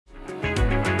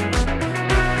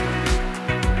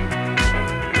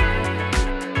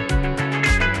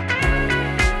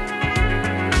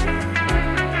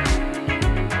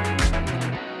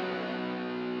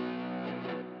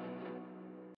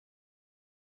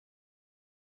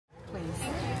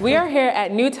We are here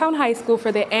at Newtown High School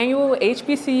for the annual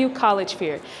HBCU College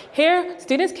Fair. Here,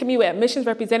 students can meet with admissions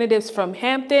representatives from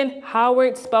Hampton,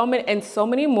 Howard, Spelman, and so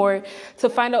many more to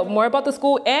find out more about the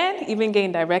school and even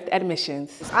gain direct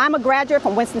admissions. I'm a graduate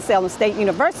from Winston-Salem State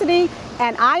University,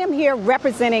 and I am here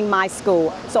representing my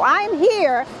school. So I am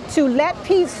here to let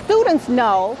students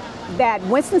know that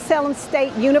Winston-Salem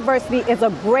State University is a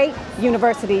great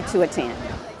university to attend.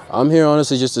 I'm here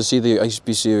honestly just to see the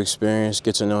HBCU experience,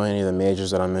 get to know any of the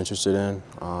majors that I'm interested in,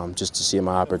 just to see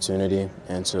my opportunity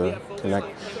and to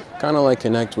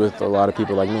connect with a lot of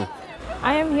people like me.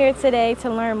 I am here today to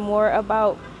learn more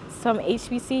about some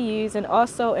HBCUs and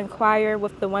also inquire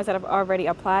with the ones that I've already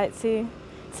applied to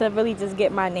really just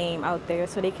get my name out there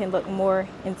so they can look more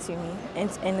into me and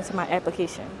into my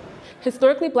application.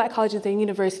 Historically, Black colleges and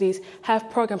universities have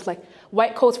programs like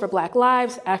White Coats for Black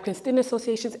Lives, African Student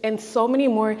Associations, and so many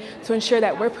more to ensure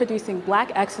that we're producing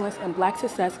Black excellence and Black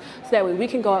success so that way we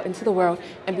can go out into the world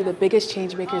and be the biggest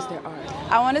change makers there are.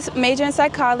 I want to major in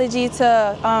psychology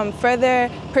to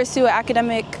further pursue an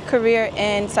academic career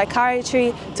in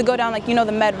psychiatry, to go down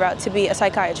the med route to be a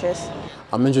psychiatrist.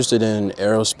 I'm interested in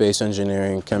aerospace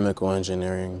engineering, chemical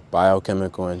engineering,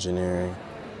 biochemical engineering,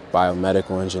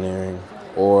 biomedical engineering,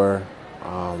 or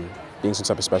being some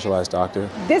type of specialized doctor.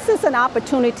 This is an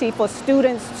opportunity for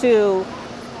students to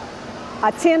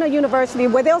attend a university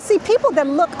where they'll see people that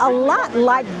look a lot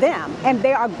like them, and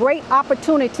there are great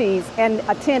opportunities in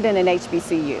attending an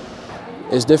HBCU.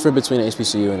 It's different between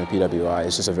HBCU and a PWI.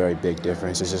 It's just a very big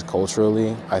difference. It's just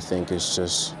culturally, I think it's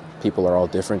just people are all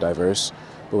different, diverse.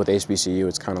 But with HBCU,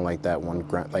 it's kind of like that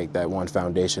one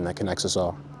foundation that connects us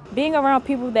all. Being around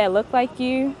people that look like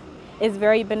you is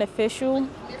very beneficial.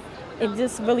 It's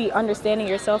just really understanding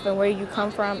yourself and where you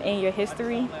come from and your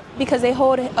history. Because they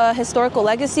hold a historical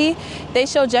legacy, they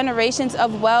show generations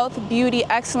of wealth, beauty,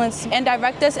 excellence, and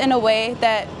direct us in a way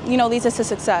that leads us to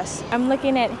success. I'm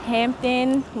looking at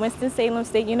Hampton, Winston-Salem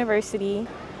State University,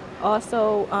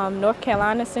 also North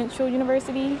Carolina Central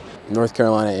University. North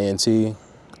Carolina A&T,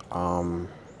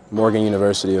 Morgan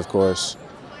University, of course,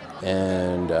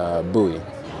 and Bowie.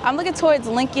 I'm looking towards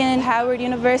Lincoln, Howard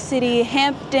University,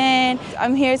 Hampton.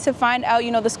 I'm here to find out,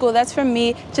 the school that's for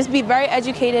me, just be very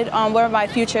educated on where my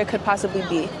future could possibly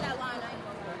be.